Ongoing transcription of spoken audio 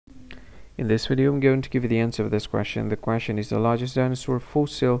In this video, I'm going to give you the answer of this question. The question is, the largest dinosaur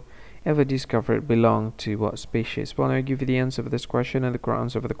fossil ever discovered belonged to what species? Well, I'll give you the answer of this question, and the correct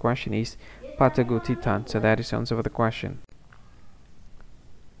answer of the question is Patagotitan. So that is the answer of the question.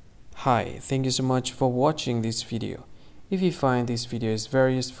 Hi, thank you so much for watching this video. If you find this video is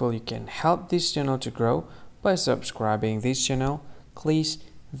very useful, you can help this channel to grow by subscribing this channel. Please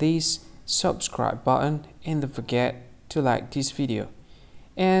this subscribe button and don't forget to like this video.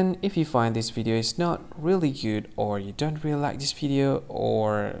 And if you find this video is not really good, or you don't really like this video,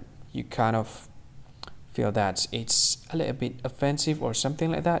 or you kind of feel that it's a little bit offensive or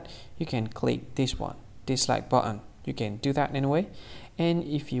something like that, you can click this one, dislike button. You can do that anyway. And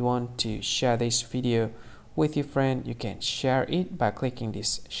if you want to share this video with your friend, you can share it by clicking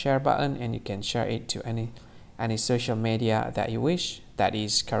this share button, and you can share it to any social media that you wish that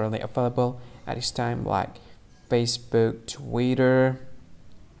is currently available at this time, like Facebook, Twitter,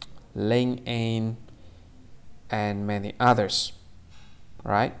 LinkedIn, and many others,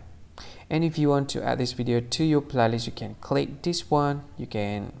 right? And if you want to add this video to your playlist, you can click this one. You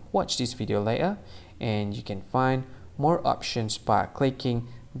can watch this video later, and you can find more options by clicking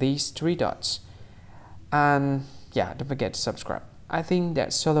these three dots. And yeah, don't forget to subscribe. I think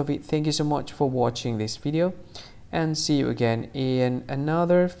that's all of it. Thank you so much for watching this video, and see you again in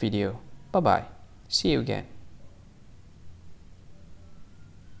another video. Bye bye. See you again.